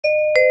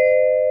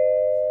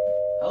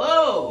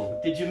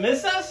Did you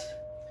miss us?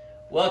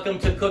 Welcome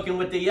to Cooking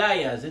with the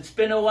Yia-Yias. It's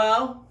been a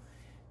while.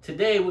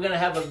 Today we're going to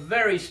have a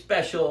very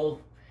special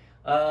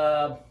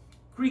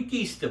Greek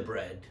Easter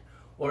bread,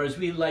 or as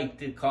we like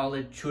to call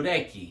it,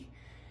 Tsureki.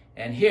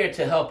 And here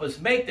to help us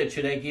make the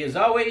Tsureki, as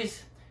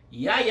always,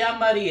 Yia-Yia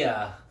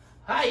Maria.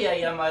 Hi,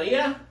 Yia-Yia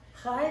Maria.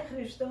 Hi,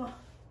 Christo.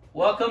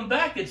 Welcome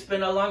back. It's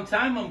been a long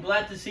time. I'm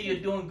glad to see you're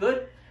doing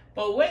good.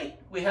 But wait,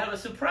 we have a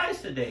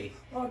surprise today.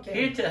 Okay.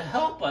 Here to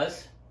help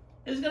us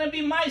is going to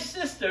be my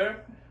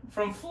sister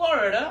from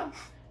Florida,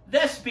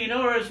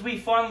 Vespina, or as we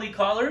fondly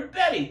call her,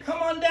 Betty. Come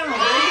on down,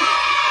 Betty.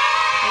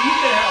 And you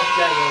can help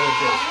Yia-Yia with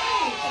this.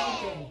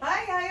 Okay. Hi,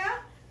 Yia.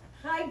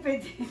 Hi,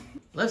 Betty.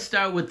 Let's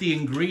start with the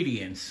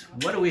ingredients.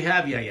 What do we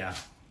have, Yia-Yia?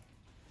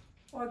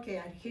 Okay,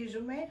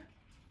 αρχίζουμε.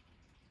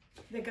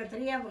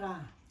 13 αυγά.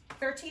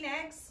 13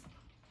 eggs.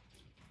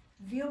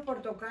 2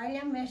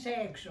 πορτοκάλια μέσα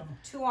έξω.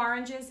 2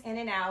 oranges in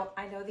and out.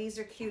 I know these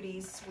are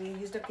cuties. We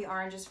used up the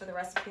oranges for the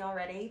recipe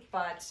already,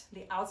 but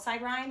the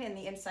outside rind and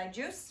the inside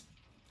juice.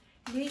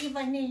 Λίγη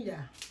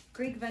βανίλια.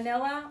 Greek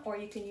vanilla, or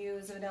you can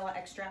use vanilla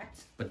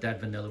extract. But that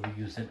vanilla we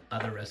use in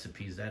other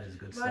recipes. That is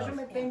good stuff.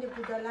 Βάζουμε 5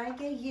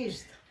 κουταλάκια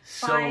yeast.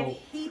 5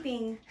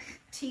 heaping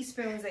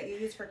teaspoons that you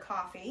use for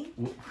coffee.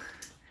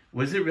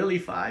 Was it really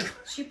 5?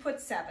 She put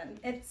 7.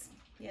 It's,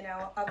 you know,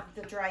 of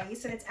the dry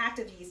yeast, and it's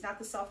active yeast, not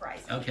the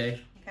self-rising. Okay.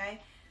 Okay?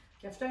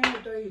 Και αυτό είναι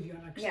το ίδιο,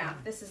 να ξέρετε.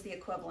 Yeah, this is the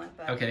equivalent,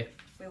 but Okay.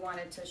 we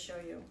wanted to show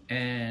you.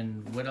 And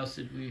what else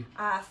did we?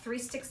 3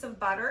 sticks of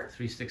butter.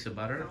 3 sticks of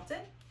butter.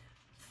 Melted.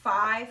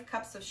 5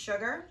 cups of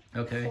sugar.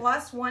 Okay.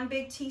 Plus 1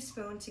 big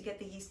teaspoon to get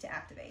the yeast to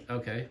activate.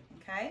 Okay.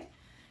 Okay.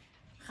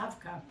 Half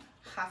cup.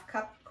 Half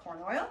cup corn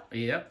oil.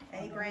 Yep.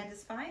 Any brand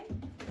is fine.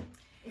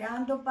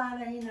 Εάν το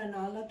πάρα είναι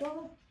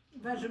ανάλατο,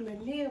 βάζουμε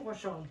λίγο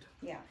salt.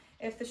 Yeah.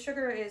 If the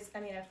sugar is,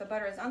 if the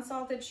butter is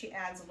unsalted, she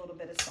adds a little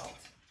bit of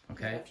salt.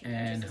 Okay. A few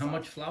pinches And of how salt.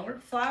 much flour?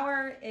 Flour,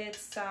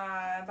 it's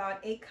about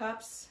 8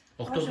 cups.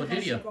 8 Όσο θα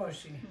ποτήρια.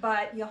 σηκώσει.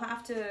 But you'll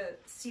have to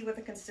see what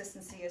the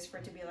consistency is for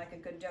it to be like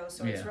a good dough.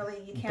 So it's really,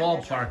 you can't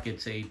Ballpark measure.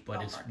 it's 8, but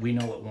it's Ballpark. we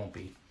know it won't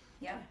be.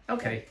 Yeah.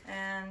 Okay.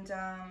 And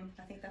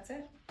I think that's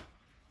it.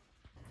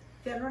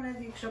 Θέλω να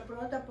δείξω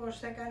πρώτα πώς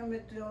θα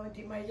κάνουμε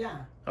τη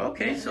μαγιά.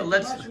 Okay, so Να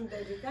let's. ετοιμάσουμε τα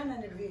υλικά να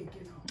ανεβεί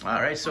εκείνο.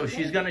 All right, so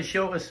she's going to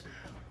show us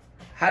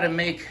how to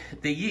make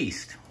the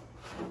yeast.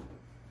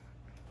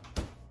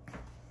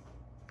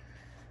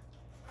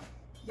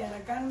 Για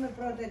να κάνουμε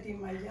πρώτα τη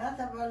μαγιά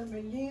θα βάλουμε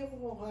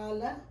λίγο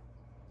γάλα.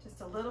 Just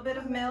a little bit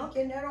of milk.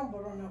 Και νερό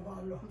μπορώ να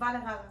βάλω. Βάλε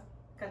γάλα.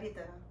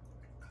 Καλύτερα.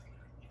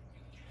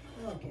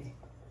 Okay.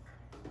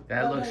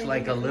 That looks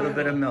like a little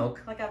bit of milk.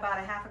 Like about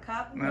a half a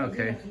cup.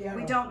 Okay.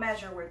 We don't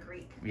measure, we're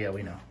Greek. Yeah,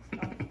 we know.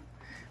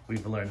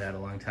 We've learned that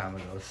a long time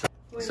ago.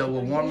 So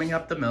we're warming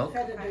up the milk.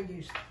 Φέρτε το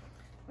yeast.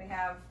 We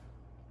have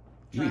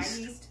dry Yeast.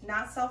 yeast,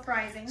 not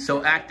self-rising. So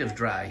active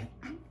dry.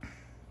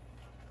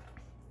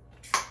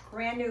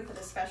 Brand new for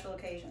this special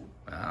occasion.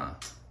 Ah.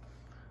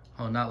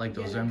 Oh, not like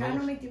those Για να envelopes?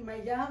 κάνουμε τη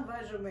μαγιά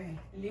βάζουμε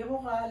λίγο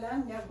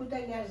γάλα, μια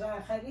κουταλιά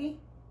ζάχαρη.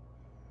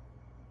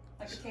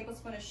 Like a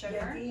tablespoon of sugar.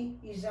 Γιατί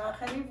η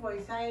ζάχαρη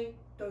βοηθάει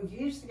το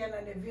yeast για να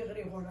ανεβεί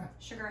γρήγορα.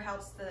 Sugar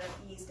helps the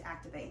yeast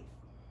activate.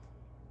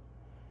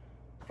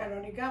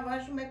 Κανονικά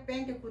βάζουμε 5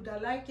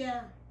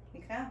 κουταλάκια.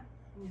 Okay.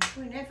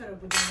 Πού είναι, έφερα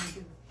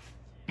κουταλάκι.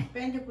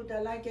 5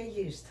 κουταλάκια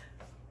yeast.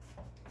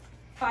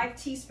 5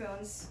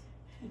 teaspoons.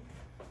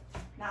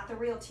 Not the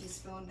real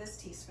teaspoon, this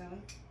teaspoon.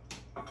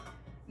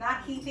 Not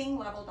heaping,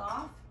 leveled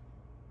off.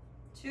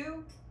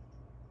 2,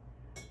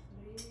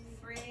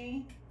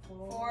 3,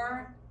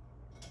 4,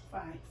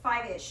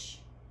 5-ish.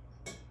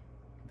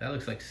 That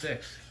looks like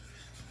 6.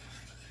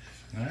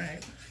 All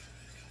right.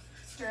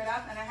 Stir it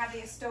up, and I have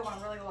the stove on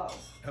really low.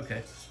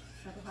 Okay.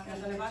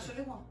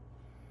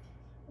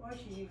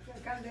 Όχι,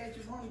 κάντε έτσι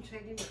μόνο και θα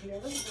γίνει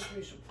χλιαρό και το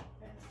κλείσω.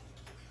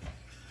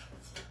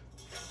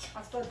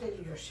 Αυτό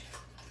τελείωσε.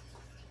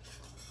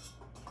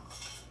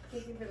 Και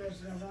τι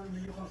πειράζει να βάλουμε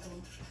λίγο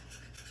ακόμα.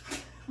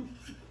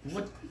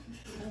 What?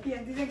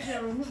 Γιατί δεν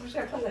ξέρω, μήπως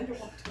έβαλα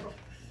λίγο αυτό.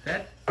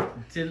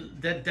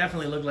 That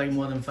definitely looked like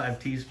more than 5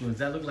 teaspoons.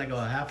 That looked like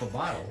a half a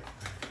bottle.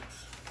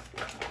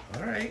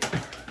 All right.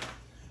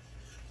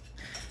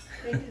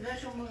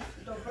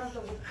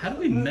 How do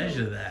we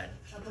measure that?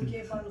 Από εκεί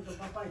επάνω το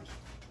παπάκι.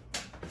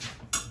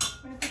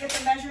 We have to get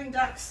the measuring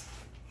ducks.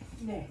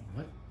 Ναι.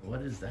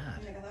 What is that?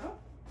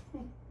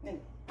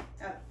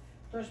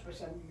 Το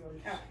έσπασαν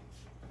κιόλας.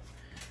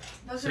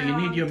 So you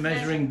need your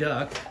measuring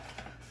duck,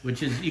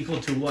 which is equal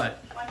to what?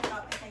 1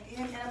 cup, I think.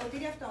 Είναι ένα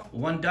ποτήρι αυτό.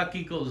 1 duck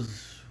equals,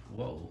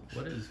 whoa,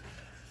 what is,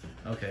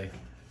 okay.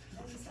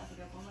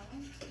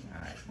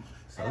 All right,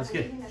 so let's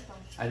get,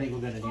 I think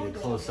we're gonna need a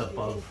close-up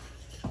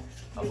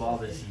of all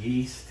this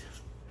yeast,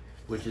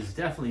 which is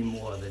definitely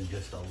more than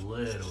just a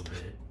little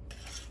bit.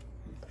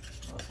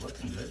 Oh, it's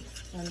looking good.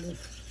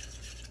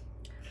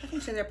 I think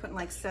they're putting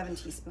like 7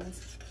 teaspoons.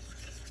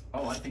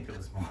 Oh, I think it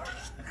was more.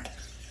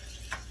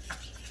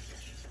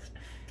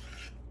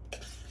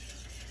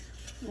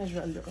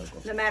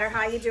 No matter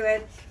how you do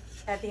it,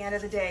 at the end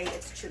of the day,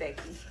 it's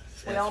Tsureki.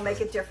 We all make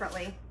it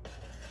differently.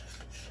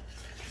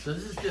 So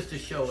this is just to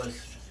show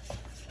us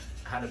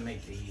how to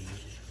make the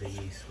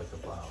yeast with the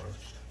flour.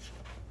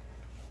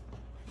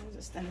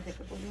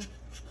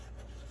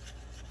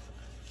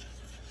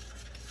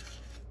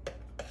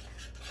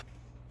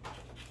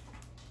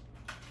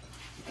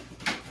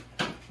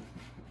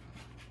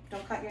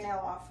 Don't cut your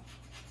nail off.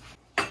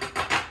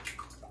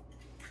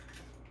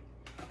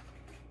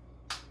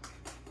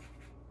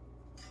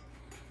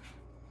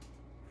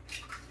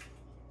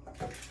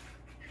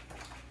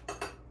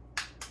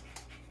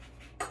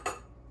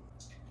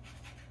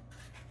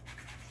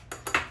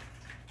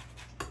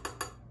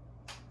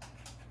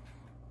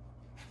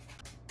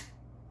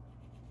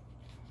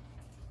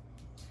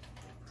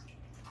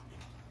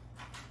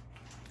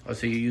 Oh,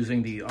 so you're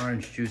using the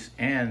orange juice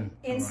and...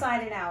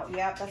 Inside and out,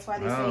 yep. That's why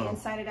they say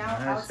inside and out.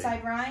 I see.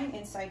 Outside rind,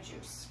 inside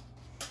juice.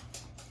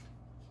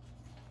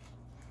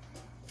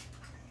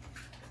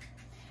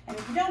 And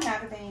if you don't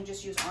have it, then you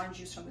just use orange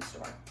juice from the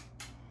store.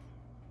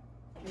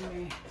 It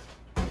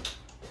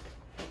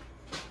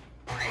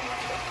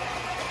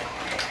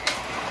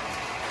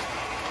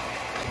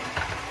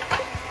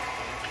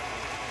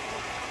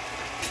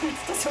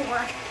doesn't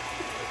work.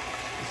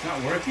 It's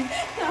not working?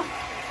 No.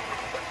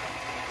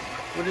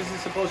 What is it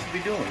supposed to be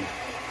doing?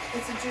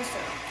 It's a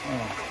juicer.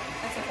 Oh.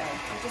 That's okay.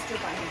 I'll just do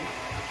it by hand.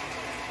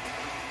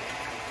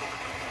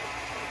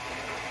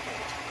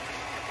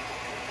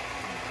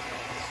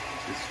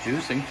 It's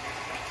juicing.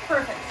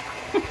 Perfect.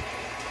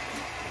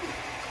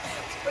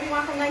 What do you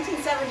want from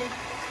 1970?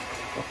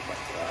 Oh my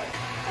God.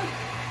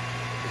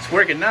 It's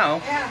working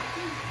now. Yeah.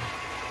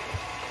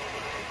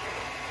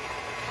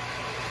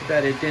 Too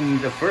bad it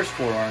didn't the first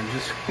 4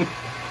 oranges.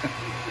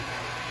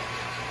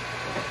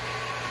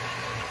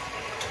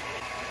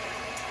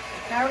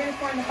 Now we're going to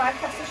pour in the 5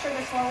 cups of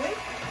sugar slowly.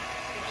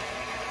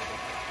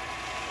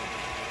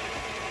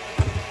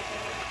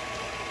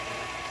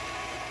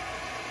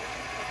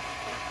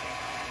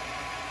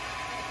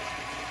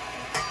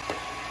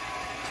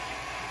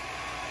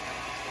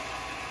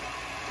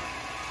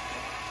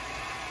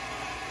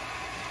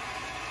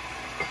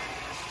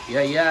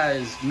 Yia-Yia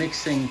is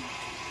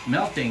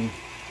melting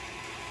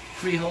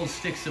 3 whole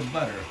sticks of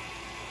butter.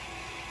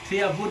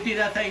 Tia buti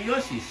da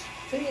yosis.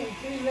 3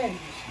 ready.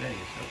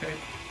 Okay.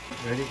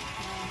 Ready?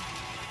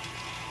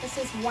 This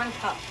is 1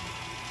 cup.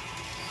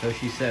 So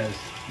she says.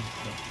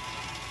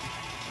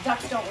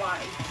 Ducks don't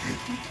lie.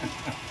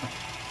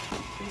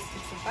 3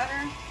 sticks of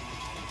butter.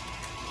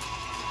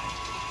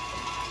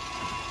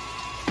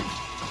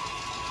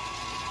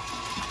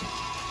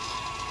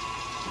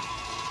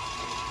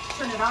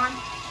 Turn it on.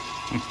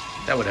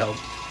 That would help.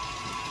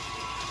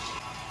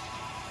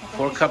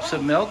 4 cups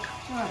of milk.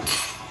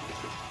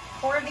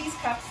 4 of these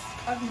cups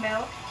of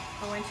milk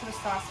go into the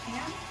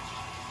saucepan.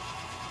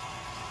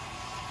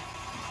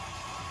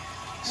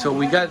 So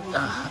we got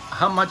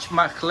how much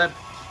machleti?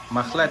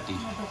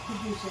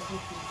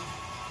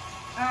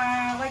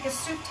 Like a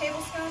soup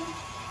tablespoon.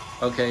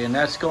 Okay, and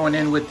that's going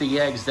in with the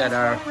eggs that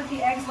are... With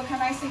the eggs, look how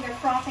nicely they're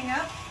frothing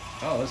up.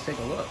 Oh, let's take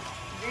a look.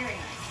 Very nice.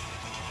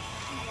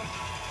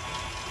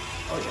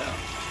 Oh yeah.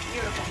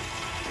 Beautiful.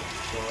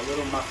 So a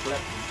little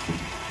machleti.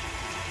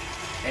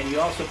 And you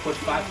also put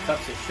 5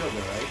 cups of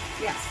sugar, right?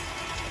 Yes.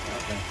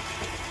 Okay.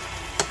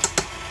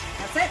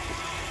 That's it.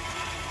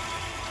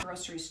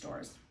 Grocery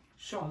stores.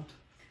 Salt.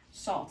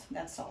 Salt.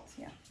 That's salt,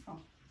 yeah.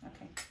 Oh,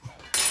 okay.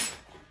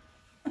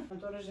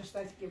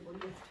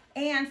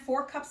 And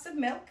 4 cups of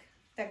milk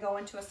that go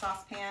into a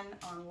saucepan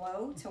on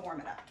low to warm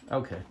it up.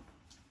 Okay.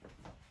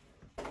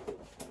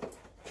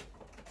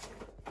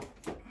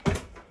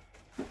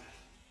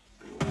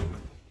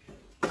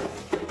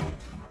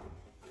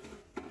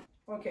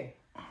 Okay.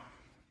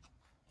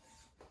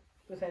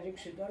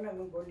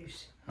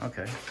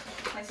 Okay.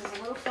 Places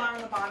a little flour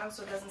on the bottom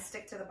so it doesn't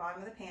stick to the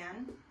bottom of the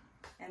pan.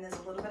 And there's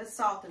a little bit of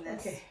salt in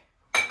this. Okay.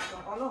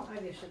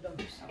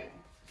 Okay.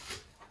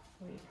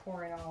 We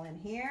pour it all in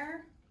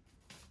here.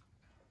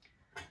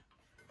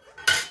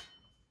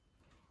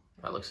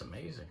 That looks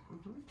amazing.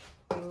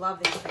 We love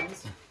these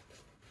things.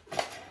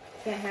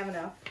 Can't have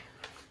enough.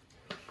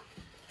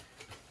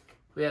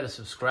 We had a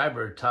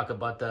subscriber talk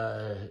about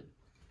the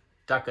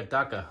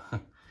daka,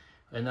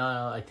 and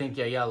I think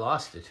Yia-Yia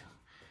lost it.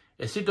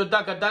 Esi to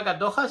daka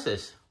do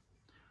haces?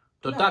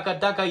 To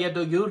daka ya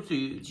do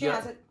yurti. She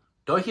has it.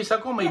 Do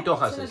hisakoma y do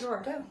It's in the haces?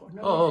 drawer.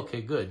 Oh,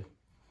 okay, good.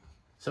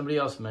 Somebody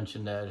else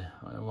mentioned that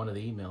on one of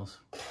the emails.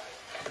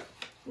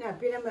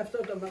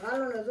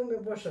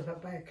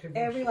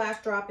 Every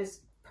last drop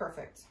is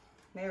perfect.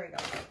 There we go.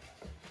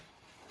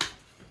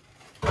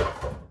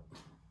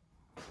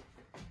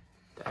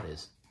 That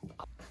is.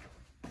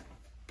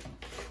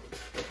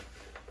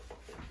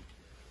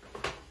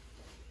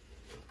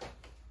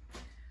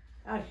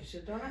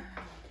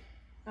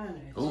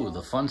 Ooh,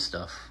 the fun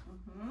stuff.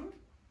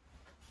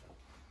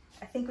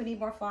 I think we need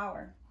more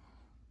flour.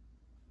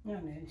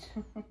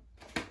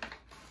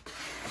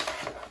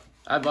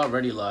 I've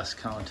already lost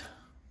count.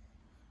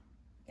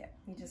 Yeah,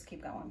 you just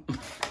keep going.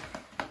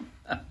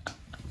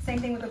 Same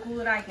thing with the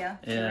gularakya. Yeah.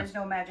 There's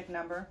no magic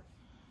number.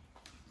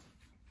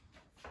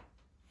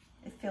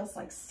 It feels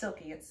like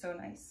silky. It's so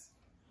nice.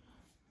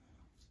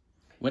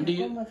 When do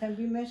you... Ακόμα θα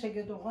μπει μέσα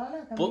και το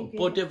γάλα.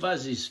 Πότε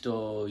βάζεις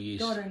το yeast?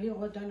 Τώρα λίγο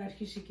όταν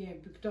αρχίσει και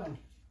επιπτώνει.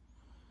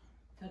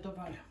 Θα το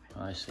βάλουμε.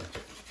 I see.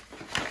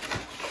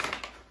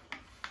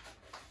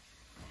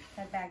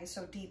 That bag is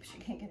so deep, she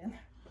can't get in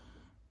there.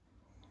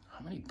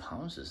 How many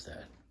pounds is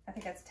that? I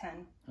think that's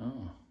 10.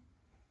 Oh.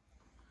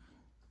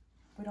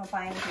 We don't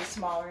buy anything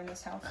smaller in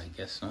this house. I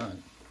guess not.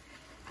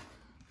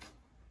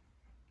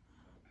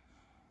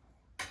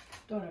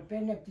 Τώρα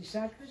παίρνει από τις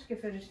άκρες και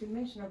φέρει στη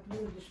μέση να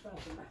πλύνει το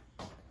σπάτουλα.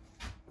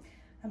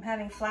 I'm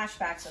having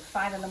flashbacks of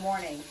 5 in the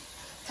morning.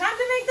 Time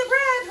to make the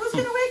bread! Who's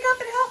gonna wake up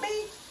and help me?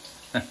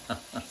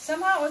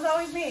 Somehow it was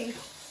always me.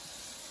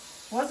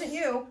 Wasn't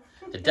you.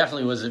 It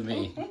definitely wasn't me.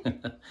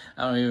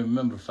 I don't even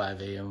remember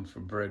 5 a.m. for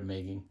bread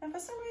making. And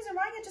for some reason,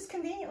 Ryan just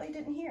conveniently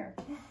didn't hear.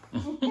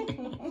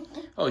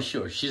 Oh,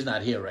 sure. She's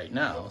not here right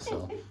now, so.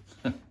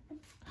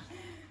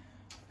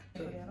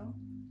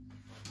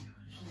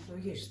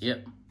 Yep.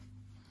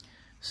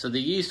 So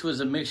the yeast was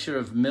a mixture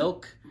of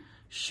milk,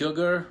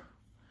 sugar,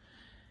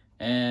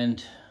 and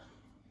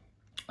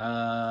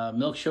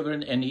milk, sugar,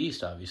 and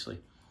yeast, obviously.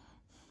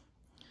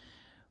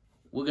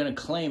 We're going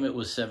to claim it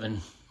was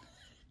 7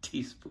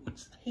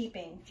 teaspoons.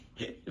 Heaping.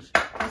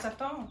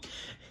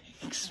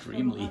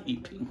 Extremely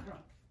heaping.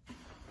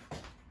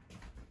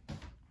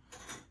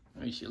 I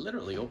mean, she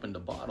literally opened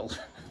a bottle.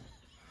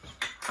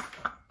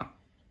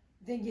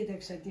 Δεν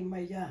κοίταξα τη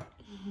μαγιά.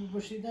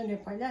 Μήπως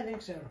ήταν παλιά, δεν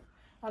ξέρω.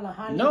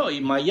 No,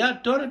 η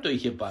μαγιά τώρα το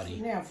είχε πάρει.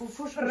 Ναι, αφού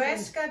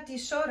Φρέσκα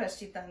της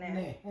ώρας ήτανε.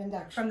 Ναι,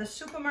 εντάξει. From the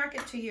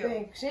supermarket to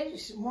you.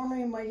 Ξέρεις, μόνο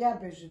η μαγιά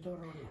παίζει το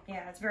ρόλο.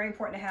 Yeah, it's very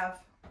important to have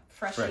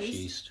fresh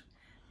yeast.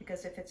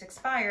 Because if it's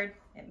expired,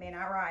 it may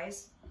not rise.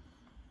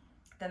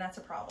 Then that's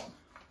a problem.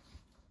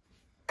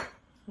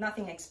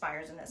 Nothing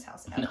expires in this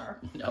house ever.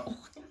 No.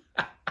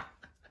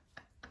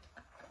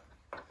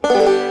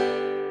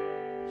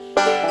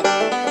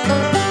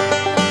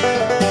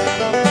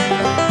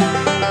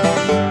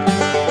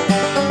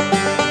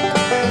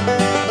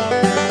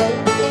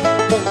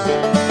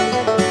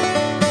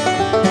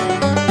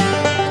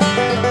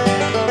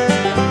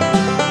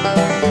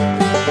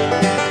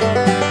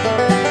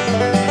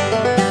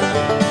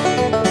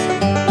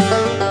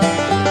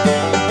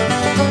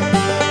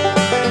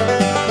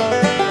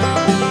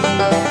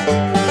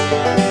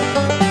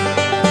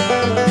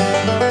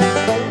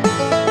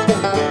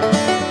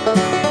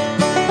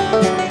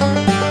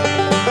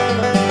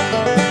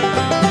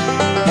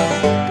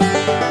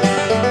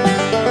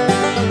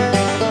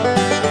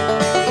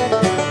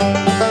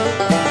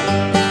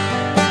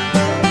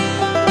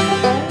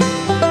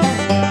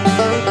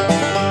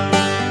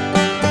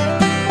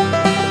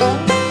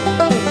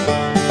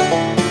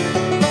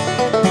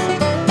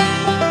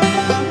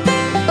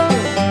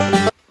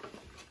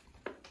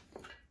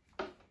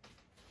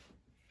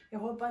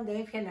 Πάντα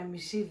έφτιανα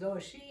μισή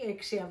δόση,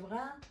 6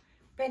 αυγά,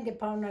 5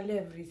 πάω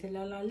αλεύρι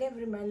ήθελα, αλλά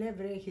αλεύρι με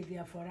αλεύρι έχει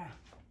διαφορά.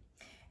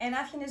 Εν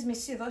άφηνες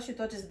μισή δόση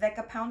τότε 10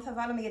 pound θα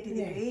βάλουμε για τη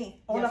διπλή.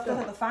 Όλο αυτό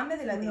θα το φάμε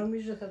δηλαδή.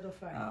 Νομίζω θα το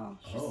φάει.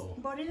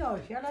 Μπορεί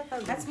όχι, αλλά θα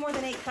δούμε. That's more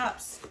than 8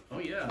 cups. Oh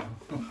yeah.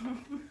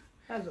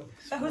 Θα δούμε.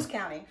 So who's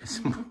counting?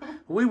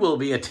 We will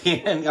be at the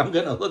end. I'm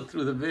going to look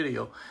through the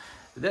video.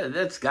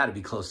 That's got to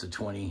be close to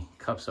 20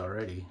 cups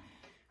already.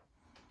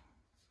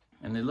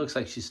 And it looks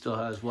like she still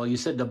has, well, you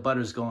said the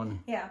butter's going...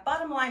 Yeah,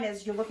 bottom line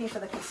is you're looking for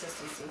the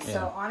consistency. Yeah.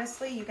 So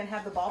honestly, you can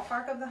have the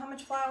ballpark of how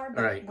much flour,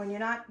 but when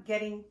you're not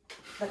getting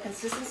the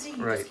consistency,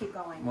 you just keep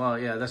going. Well,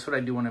 yeah, that's what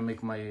I do when I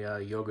make my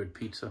yogurt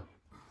pizza.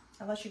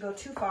 Unless you go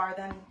too far,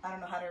 then I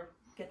don't know how to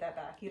get that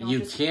back.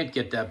 You can't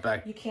get that back.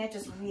 You can't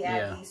just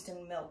re-add yeast and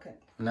milk.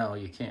 No,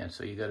 you can't, so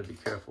you got to be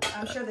careful with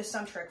I'm sure there's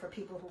some trick for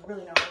people who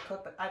really know how to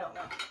cook, but I don't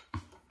know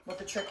what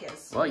the trick is.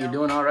 Well, you're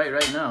doing all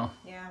right now.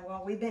 Yeah,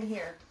 well, we've been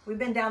here.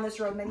 We've been down this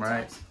road many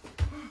times.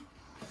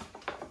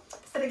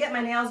 Instead of getting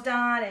my nails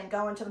done and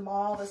going to the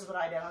mall, this is what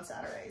I did on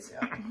Saturdays.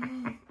 Yeah.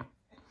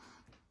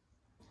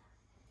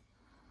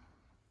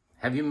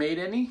 Have you made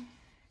any?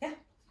 Yeah.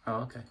 Oh,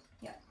 okay.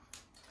 Yeah.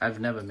 I've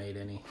never made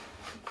any.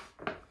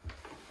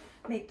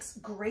 Makes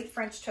great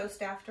French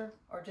toast after,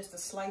 or just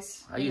a slice.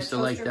 I used to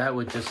like that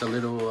with just a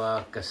little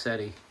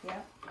cassetti.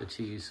 Yeah. The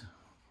cheese.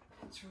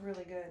 It's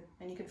really good.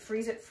 And you can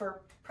freeze it for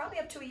probably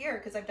up to a year,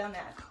 because I've done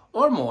that.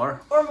 Or more.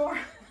 Or more.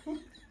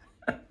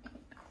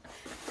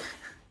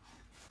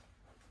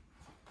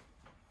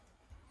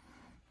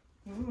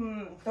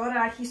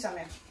 Τώρα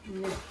αρχίσαμε.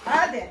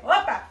 Άντε,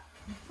 όπα!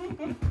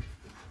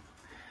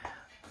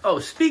 Oh,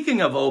 speaking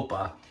of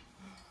Opa,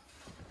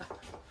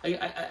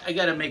 I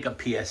got to make a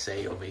PSA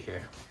over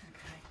here.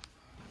 Okay.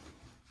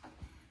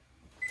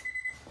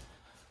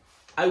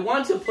 I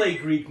want to play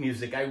Greek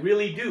music. I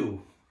really do.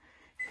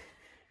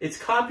 It's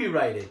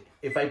copyrighted.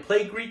 If I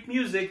play Greek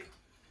music,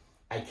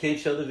 I can't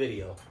show the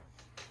video.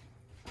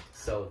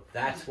 So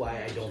that's why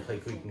I don't play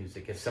Greek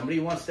music. If somebody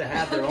wants to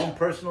have their own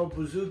personal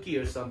bouzouki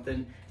or something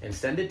and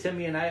send it to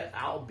me, and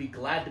I'll be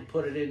glad to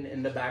put it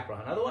in the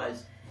background. Otherwise,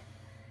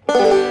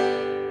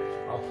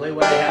 I'll play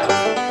what I have.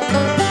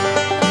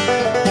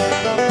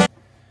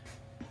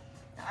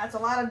 That's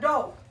a lot of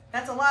dough.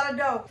 That's a lot of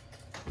dough.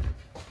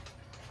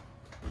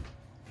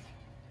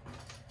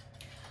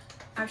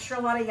 I'm sure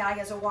a lot of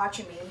Yayas are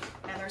watching me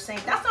and they're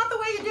saying, that's not the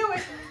way you do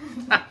it.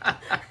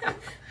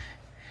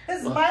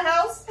 This is my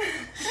house.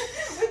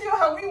 We do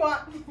how we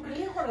want.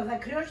 Γρήγορα, θα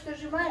κρυώσει το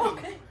ζυμάρι.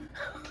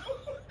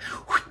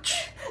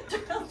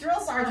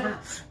 Drill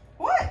sergeant.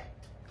 What?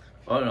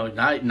 Oh no,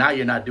 now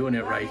you're not doing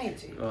it right.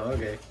 Oh,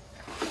 okay.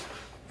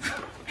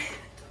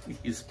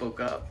 You spoke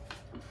up.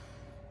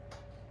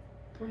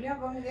 Πολύ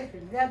ακόμη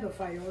δεν το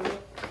φάει όλο.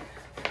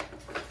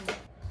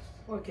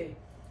 Οκ.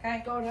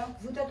 Τώρα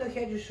βούτα το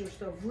χέρι σου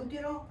στο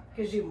βούτυρο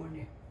και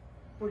ζύμωνε.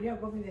 Πολύ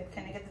ακόμη δεν.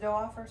 Can I get the dough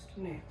off first?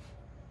 Ναι.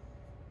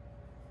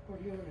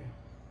 Πολύ ωραίο.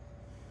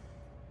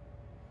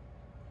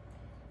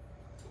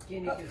 Και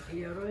είναι και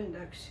χλιαρό,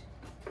 εντάξει.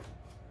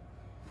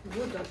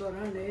 Βούτα τώρα,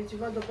 αν είναι έτσι,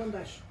 βάλ' το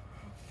κοντά σου.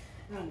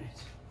 Αν είναι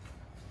έτσι.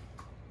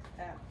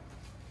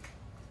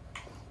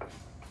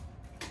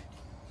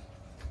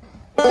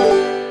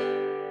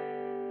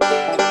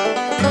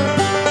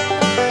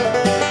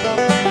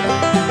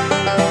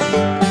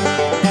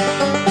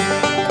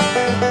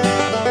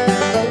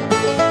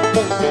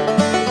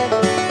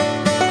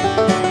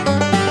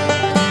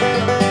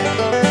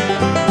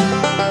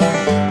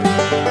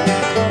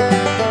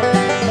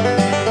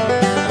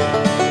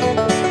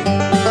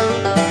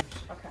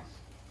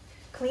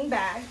 Clean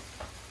bag,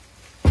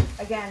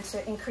 again,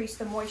 to increase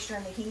the moisture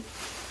and the heat,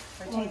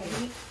 retain the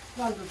heat.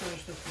 Βάλ' το τώρα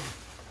στο φύλλο.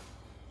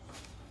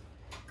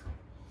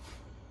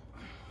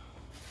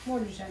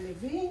 Μόλις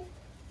ανεβεί,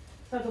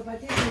 θα το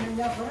πατήσουμε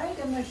μια φορά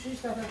και αμέσως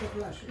ύστερα θα το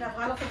πλάσουμε. Να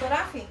βγάλω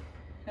φωτογράφι.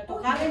 Να το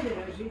βγάλω. Δεν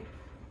πειράζει.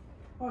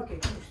 Οκ,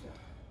 κλείστο.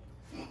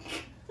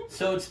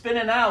 So it's been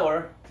an hour.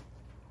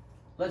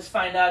 Let's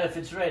find out if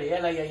it's ready.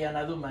 Έλα για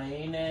να δούμε.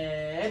 Είναι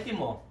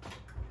έτοιμο.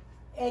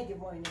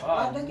 Έτοιμο είναι. Oh,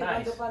 Πάντο και nice.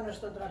 βάλ' το πάνω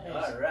στο τραπέζι.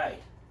 All right.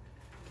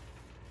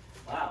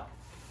 Wow.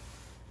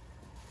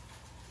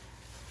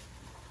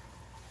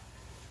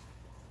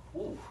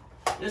 Ooh,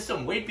 there's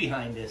some weight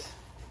behind this.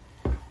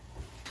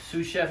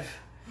 Sous Chef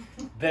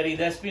Betty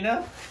Despina?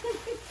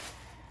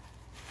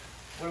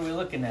 What are we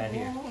looking at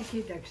here?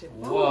 Κοίταξε.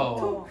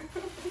 Whoa.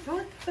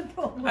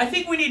 I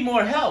think we need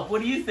more help.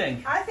 What do you think?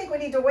 I think we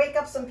need to wake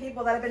up some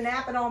people that have been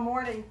napping all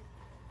morning.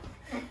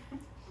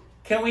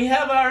 Can we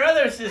have our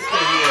other sister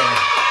here?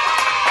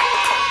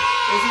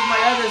 This is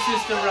my other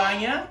sister,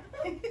 Rania.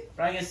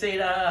 Rania, say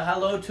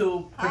hello to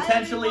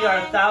potentially our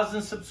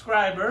 1,000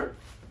 subscriber.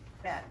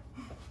 Bad.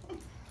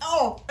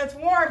 Oh, it's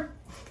warm.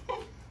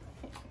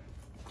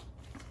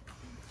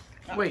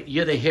 Wait,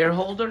 you're the hair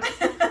holder?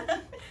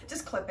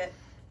 Just clip it.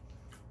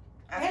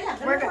 Έλα,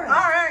 We're good. γρήγορα.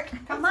 All right.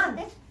 Come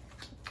on.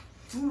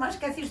 Μας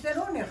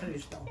καθυστερούνε,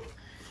 Χρήστο.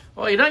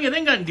 Oh, η Ράνια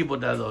δεν κάνει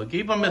τίποτα εδώ και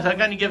είπαμε θα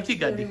κάνει και αυτή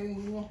κάτι.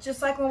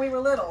 Just like when we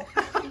were little.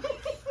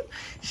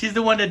 She's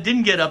the one that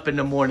didn't get up in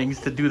the mornings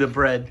to do the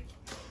bread.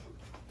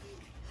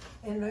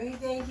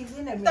 Εννοείται έχει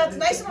δύναμη. That's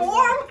nice and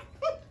warm.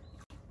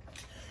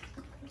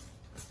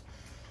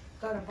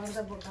 Τώρα πάντα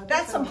από κάτω.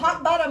 That's some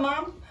hot butter,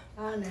 Mom.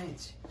 Α, ναι,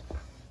 έτσι.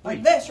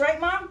 Like this, right,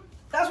 Mom?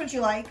 That's what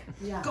you like.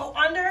 Yeah. Go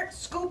under,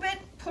 scoop it,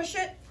 push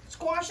it,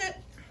 squash it.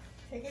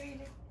 Take it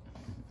easy.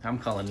 I'm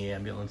calling the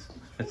ambulance.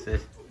 That's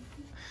it.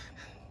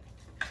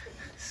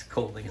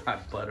 Scalding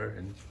hot butter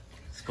and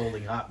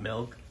scalding hot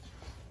milk.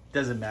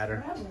 Doesn't matter.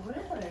 Μπράβο,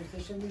 γρήγορα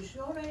ήρθες, σε μισή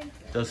ώρα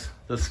ήρθες.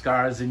 Those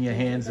scars in your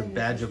hands, a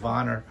badge of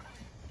honor.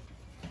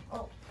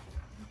 Oh.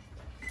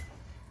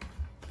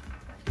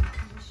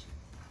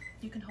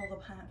 You can hold the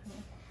pan for me.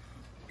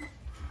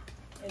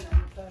 Έλα,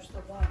 μου φτάσει στο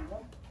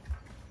πάνω.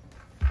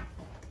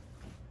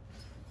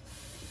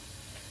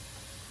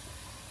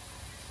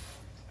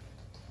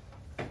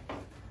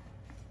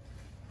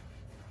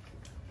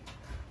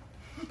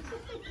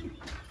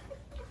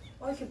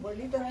 Όχι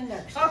πολύ, τώρα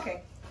εντάξει. Okay.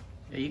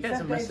 Yeah, you guys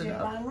are messing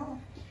up. Πάνω,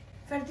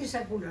 φέρ τη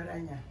σακούλα,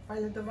 Ράνια.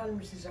 Πάλι να το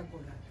βάλουμε στη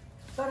σακούλα.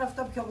 Τώρα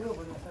αυτό πιο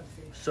γρήγορα θα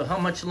έρθει. So how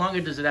much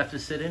longer does it have to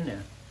sit in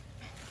there?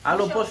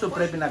 Άλλο πόσο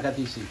πρέπει να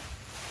καθίσει?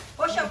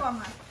 Όχι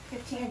ακόμα. 15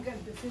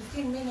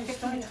 minutes,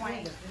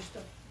 20.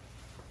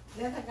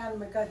 Δεν θα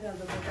κάνουμε κάτι να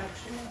το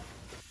πετάξουμε.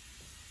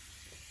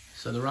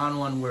 So the round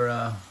one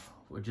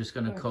we're just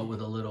gonna coat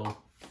with a little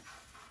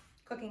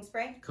Cooking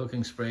spray.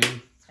 cooking spray.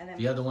 And then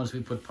The other ones we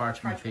put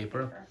parchment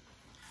paper.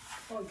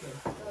 Okay.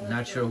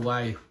 Not sure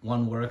why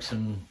one works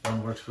and one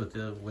works with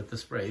the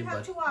spray, You have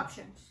but two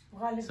options.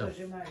 Βγάλει So- το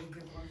ζυμάρι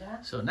πιο κοντά.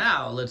 so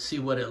now let's see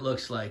what it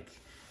looks like.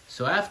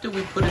 So after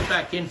we put it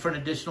back in for an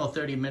additional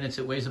 30 minutes,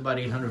 it weighs about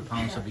 800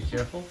 pounds, so be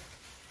careful. All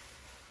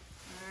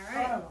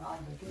Τώρα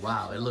right. βγάλω.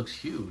 Wow, it looks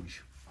huge.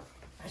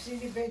 Ας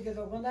είναι πέντε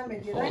εδώ κοντά με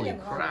τη Holy Ράνια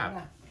crap.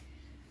 βγάλω.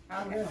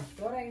 Ωραίο,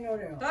 τώρα είναι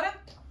ωραίο. Τώρα,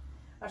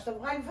 Ας το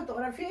βγάλει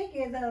φωτογραφία και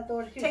θα το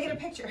take it a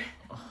αρχίσει. picture.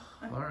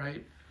 All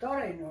right.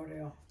 Τώρα είναι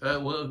ωραίο.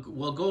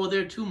 We'll go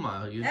there too, Ma.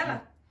 Έλα.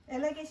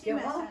 Έλα και εσύ Και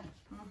μέσα. εγώ.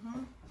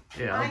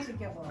 Yeah. Άισε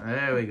κι εγώ.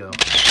 There we go.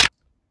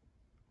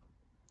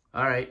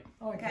 All right.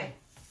 Okay.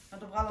 Να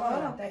το βγάλω Τώρα,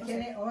 όλο. τα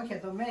χέρια, όχι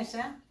εδώ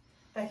μέσα,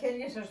 τα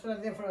χέρια σας τώρα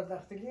διάφορα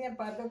δαχτυλίδια,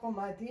 πάρτε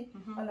κομμάτι,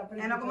 αλλά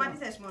πρέπει Ένα το- κομμάτι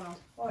θες μόνο.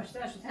 Όχι,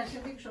 στάσου, θα σε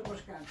δείξω πώς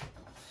κάνω.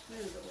 Δεν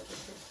το πω.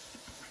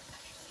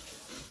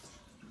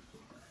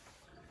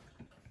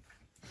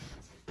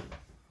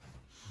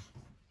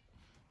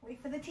 We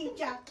for the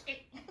teacher.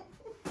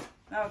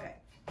 Okay.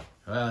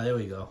 Well, there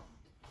we go.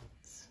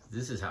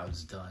 This is how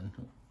it's done.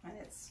 And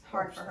it's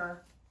hard for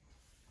her.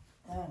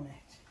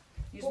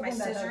 Use my Πού κοντά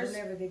θα scissors.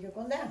 δουλεύετε και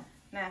κοντά.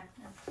 Nah.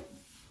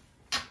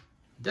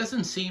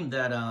 Doesn't seem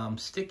that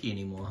sticky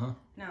anymore, huh?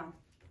 No.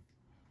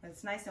 But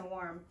it's nice and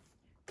warm.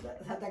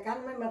 Θα τα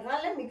κάνουμε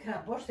μεγάλα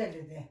μικρά, πώς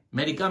θέλετε.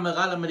 Μερικά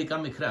μεγάλα, μερικά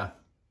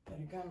μικρά.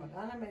 Μερικά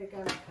μεγάλα, μερικά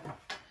μικρά.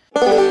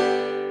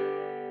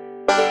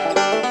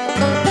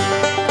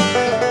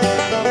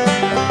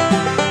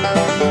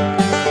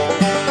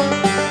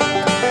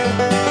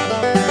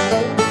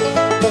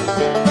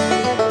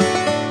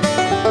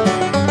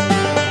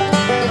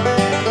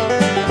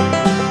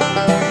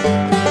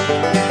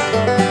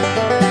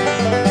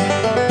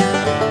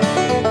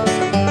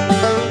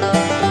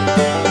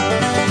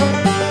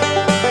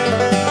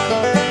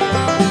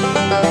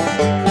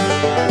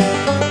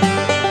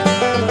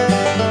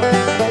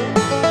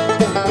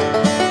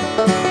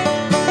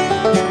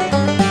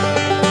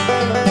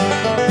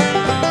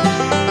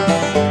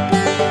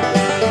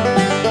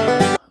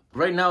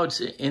 Right now it's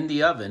in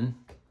the oven,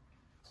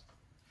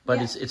 but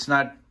Yeah. it's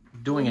not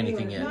doing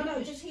anything No, yet.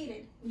 no, just heat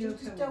it.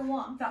 It's still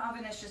warm. The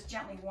oven is just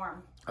gently warm.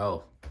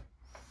 Oh,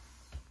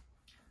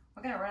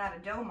 We're gonna run out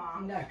of dough,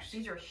 Mom. Next.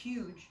 These are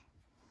huge.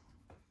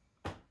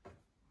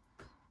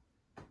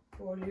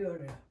 Πολύ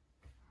ωραία.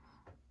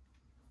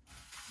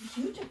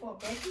 Beautiful,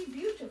 Becky.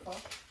 Beautiful.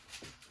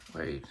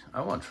 wait,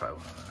 I want to try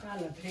one of that.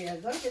 Άλλα τρία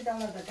εδώ και τα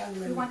άλλα τα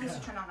κάνουμε We want this to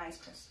μικρά. turn out nice,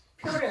 Chris.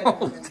 Πιο ωραία τα Oh,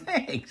 κάνουμε.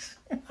 thanks.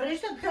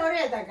 Χρήστο, πιο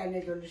ωραία τα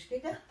κάνει κιόλας,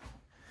 κοίτα.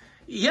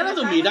 Για να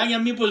δούμε, η Ράνια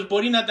μήπως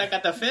μπορεί να τα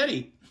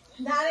καταφέρει.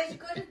 Not as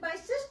good as my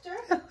sister.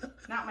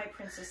 Not my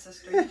princess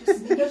sister. You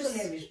just Δεν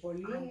δουλεύεις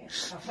πολύ,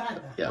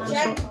 αφράτα. Yeah, what's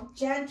wrong? gentle,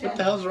 gentle. What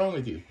the hell's wrong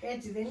with you?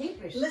 Έτσι δεν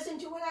είπες. Listen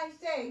to what I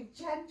say.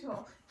 Gentle.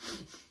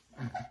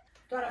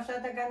 Τώρα αυτά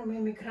τα κάνουμε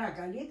μικρά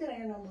καλύτερα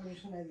για να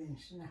μπορείς να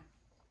δίνεις. Να.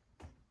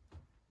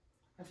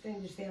 Αυτό είναι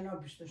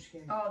χριστιανόπιστο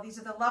σχέδιο. Oh, these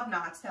are the love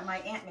knots that my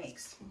aunt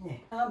makes. Ναι.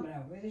 Α,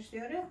 μπράβο, είδες τι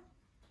ωραίο.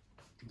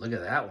 Look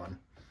at that one.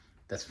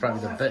 That's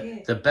probably Μόνο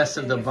the best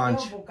of the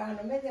bunch. Αυτό που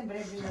κάνουμε δεν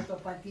πρέπει να το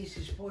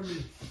πατήσεις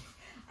πολύ.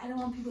 I don't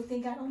want people to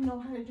think I don't know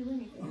how to do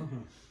anything.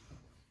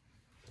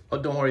 Oh,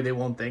 don't worry, they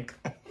won't think.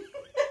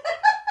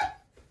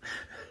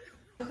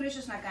 Ο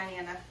Χρήστος να κάνει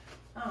ένα.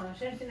 Α,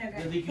 σε έρθει να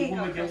κάνει.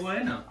 δικηγούμε κι εγώ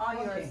ένα. All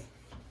yours.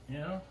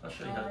 Yeah, I'll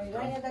show you how Α, η it's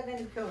done. Ράνια τα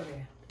κάνει πιο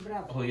ωραία.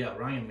 Μπράβο. Oh yeah,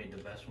 Ryan made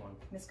the best one.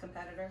 Miss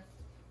Competitor.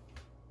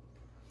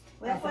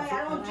 That's why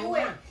I don't do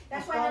it.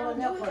 That's why I don't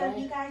do it, because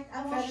you guys, I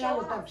won't Φέρε show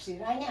άλλο up. ταψί,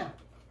 Ράνια.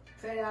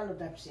 Φέρε άλλο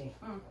ταψί.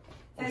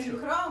 Θες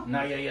μικρό?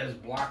 Now Yia is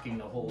blocking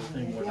the whole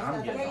thing what I'm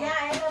Yeah, getting.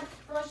 yeah, έλα,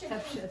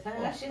 πρόσεχε. Θα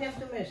είναι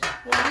αυτό μέσα.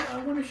 Well, I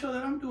want to show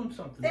that I'm doing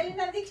something. Θέλει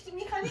να δείξει τη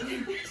μηχανή.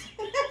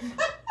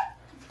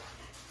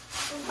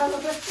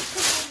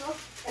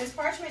 It's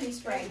parchment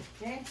spray.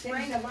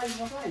 Θέλεις να βάλεις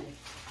βαφάλι.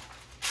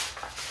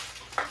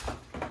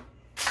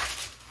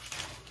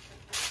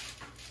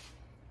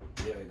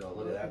 There we go.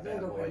 Look at that Δεν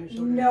bad το boy. κάνεις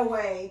ωραίο. No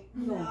way.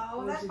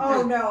 No, that's, that's-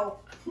 oh no.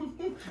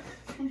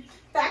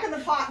 Back in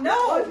the pot. No.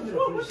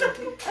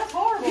 That's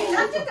horrible.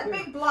 That's just a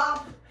big blob.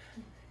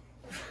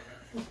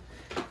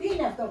 Τι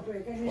είναι αυτό που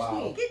έκανες,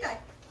 Wow. τι. Κοίτα.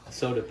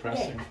 So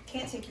depressing.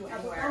 Can't take you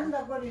Θα το anywhere. κάνουν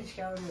τα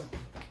κορίτσια ωραίο.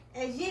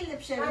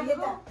 Ζήλεψε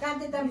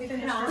Κάντε τα μικρά.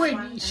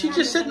 Wait, she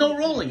just said no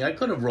rolling. I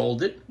could have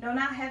rolled it. No,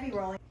 not heavy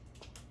rolling.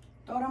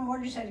 Τώρα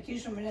μόλις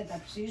αρχίσουμε να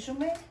τα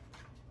ψήσουμε,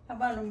 θα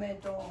βάλουμε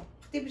το...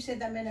 Χτύπησε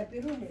τα με ένα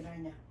πυρούνι,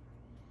 Ράνια.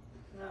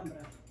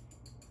 Άμπρα.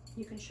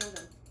 You can show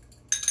them.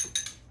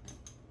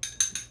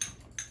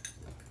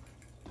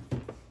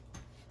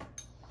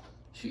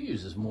 She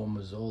uses more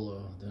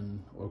mazola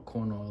than or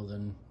corn oil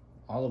than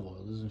olive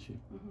oil, doesn't she?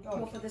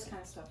 Well, for this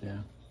kind of stuff.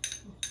 Yeah.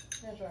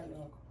 Δεν το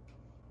άλλο.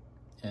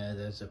 Yeah,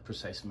 there's a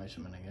precise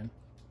measurement again.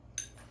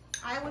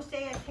 I would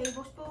say a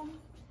tablespoon.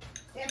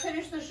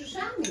 Έφερες το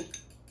σουσάμι.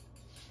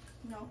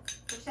 No.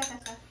 Το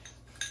ξέχασα.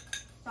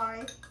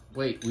 Sorry.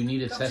 Wait, we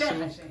need a Το sesame?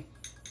 ξέχασε.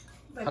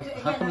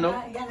 How come no?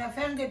 Για να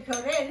φαίνονται πιο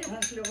ωραίοι,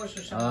 ρίχνας λίγο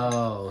σουσάμι.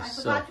 Oh, I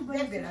so forgot to put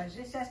Δεν the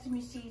πειράζει.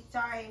 sesame seeds.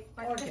 Sorry.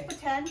 But Okay. just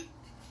pretend.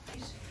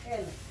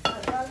 Έλα,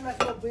 να βάλουμε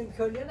αυτό που είναι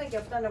πιο λίγο και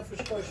αυτά να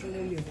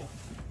φουσκώσουν λίγο.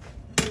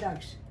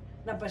 Εντάξει,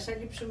 να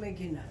πασαλείψουμε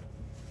εκείνα.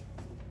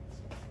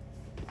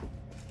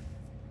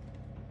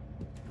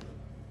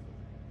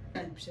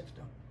 Άλυψε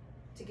αυτό.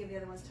 To give the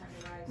other ones time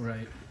to rise.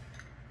 right.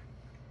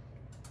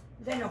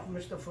 Δεν έχουμε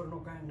στο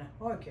φούρνο κανένα.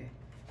 Οκ.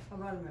 Θα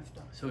βάλουμε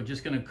αυτό. So we're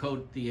just gonna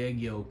coat the egg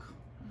yolk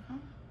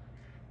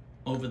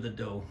over the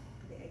dough.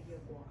 The egg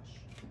yolk wash.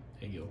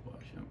 Egg yolk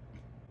wash. Yeah.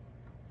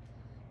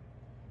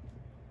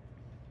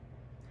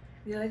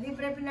 Δηλαδή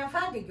πρέπει να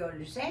φάτε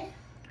κιόλας,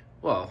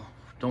 Well,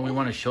 don't we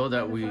want to show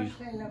that we Πώς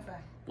θέλει να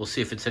φάει. we'll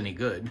see if it's any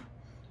good?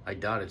 I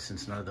doubt it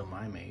since none of them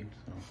I made.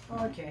 So.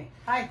 Οκ.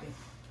 Άιτε.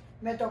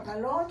 Με το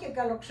καλό και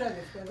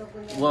καλοξόδευτο. Εδώ που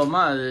είναι. Well,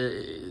 ma,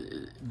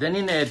 δεν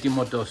είναι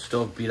έτοιμο το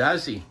στο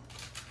πειράζει.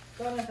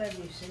 Τώρα θα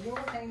δεις. Σε λίγο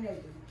θα είναι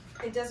έτοιμο.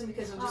 It doesn't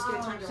because it'll just give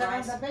it time to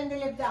rise.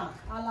 45 λεπτά.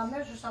 Αλλά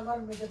αμέσως θα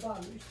βάλουμε και το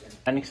άλλο.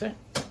 Άνοιξε.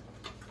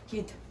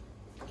 Κοίτα.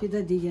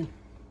 Κοίτα τι γίνεται.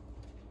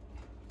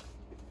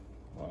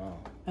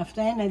 Wow.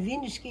 Αυτά ένα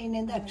δίνεις και είναι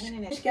εντάξει.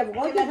 Είναι. Και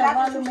αυγό Και και μετά θα το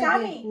βάλουμε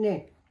σουσάμι.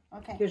 ναι,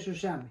 Okay. και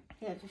σουσάμι.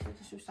 Yeah, just put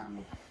the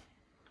sesame.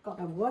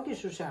 Αυγό και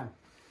σουσάμι.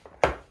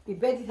 Η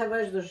Πέτη θα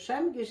βάζει το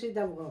σουσάμι και εσύ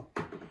το αυγό.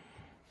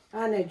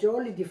 Αν έτσι,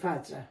 όλη τη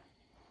φάτσα.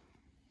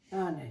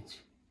 Αν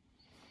έτσι.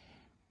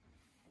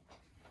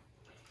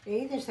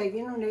 Είδες θα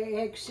γίνουν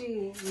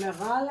 6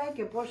 μεγάλα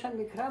και πόσα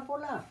μικρά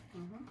πολλά.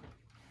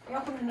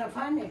 Έχουν να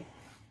φάνε.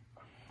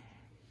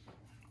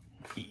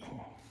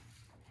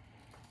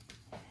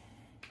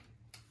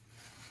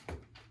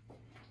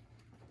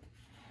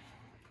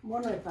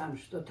 Μόνο επάνω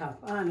στο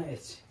τάπ. Αν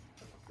έτσι.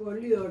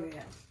 Πολύ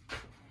ωραία.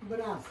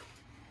 Μπράβο.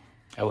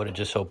 I would have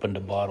just opened a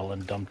bottle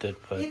and dumped it,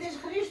 but Είδες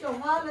Χρήστο,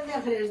 βάλε,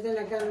 δεν χρειάζεται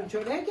να κάνω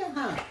τσορέκια.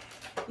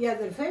 Οι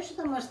αδερφές σου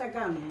θα μας τα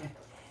κάνουν.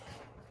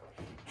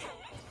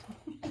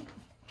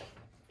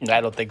 I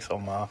don't think so,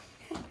 Ma.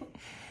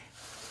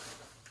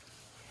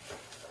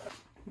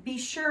 Be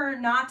sure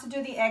not to do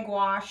the egg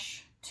wash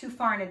too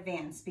far in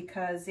advance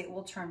because it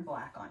will turn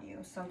black on you.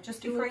 So just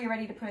before you're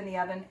ready to put in the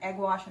oven, egg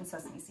wash and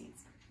sesame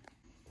seeds.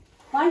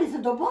 Πάλι θα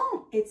το πω.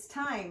 It's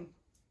time.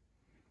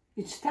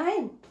 It's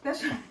time.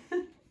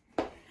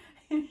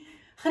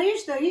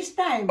 Χρήστο, it's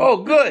time. Oh,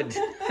 good.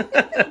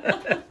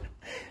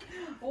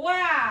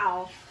 Wow.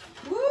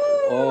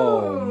 Woo!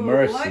 Oh,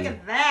 mercy. Look at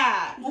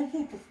that.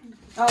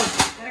 Oh,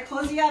 gotta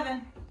close the oven.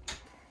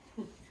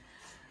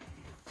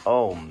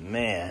 Oh,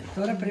 man.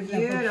 Τώρα πρέπει να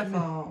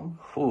πω.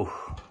 Beautiful. Whew.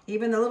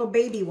 Even the little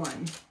baby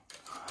one.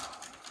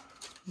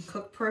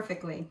 Cooked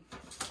perfectly.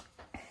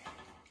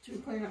 Should we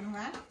put it on the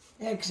rack?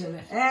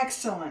 Excellent.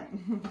 Excellent.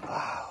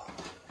 Wow.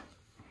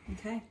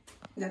 Okay.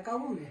 Να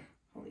καούμε.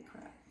 Holy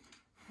crap.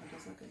 That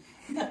does look good.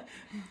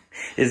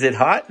 Is it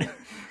hot?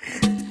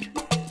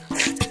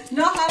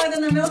 Not hotter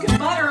than the milk and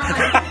butter on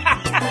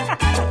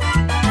my...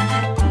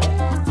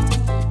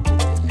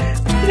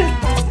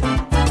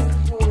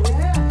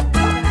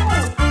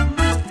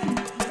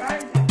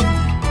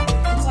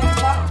 It's like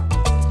butter.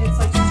 It's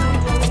like so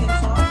gooey and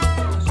soft.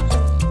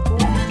 Oh,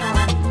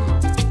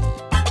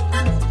 yeah.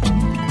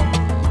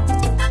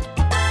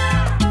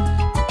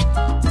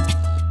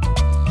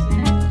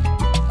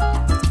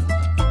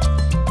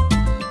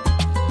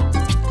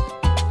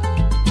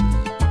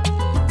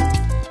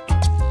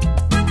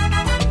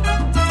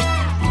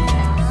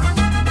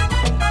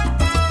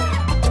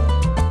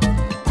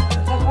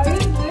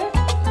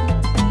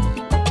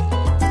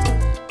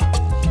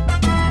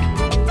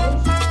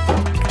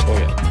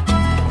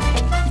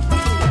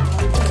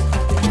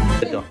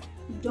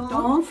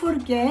 Don't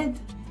forget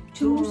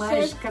to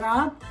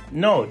subscribe.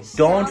 No,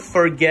 don't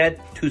forget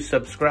to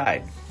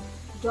subscribe.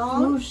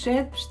 To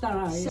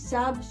subscribe.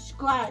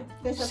 Subscribe.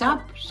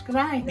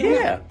 Subscribe.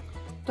 Yeah.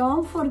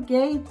 Don't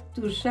forget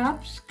to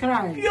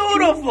subscribe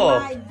Beautiful.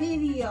 My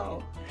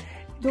video.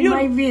 to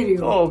my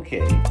video.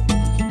 Okay.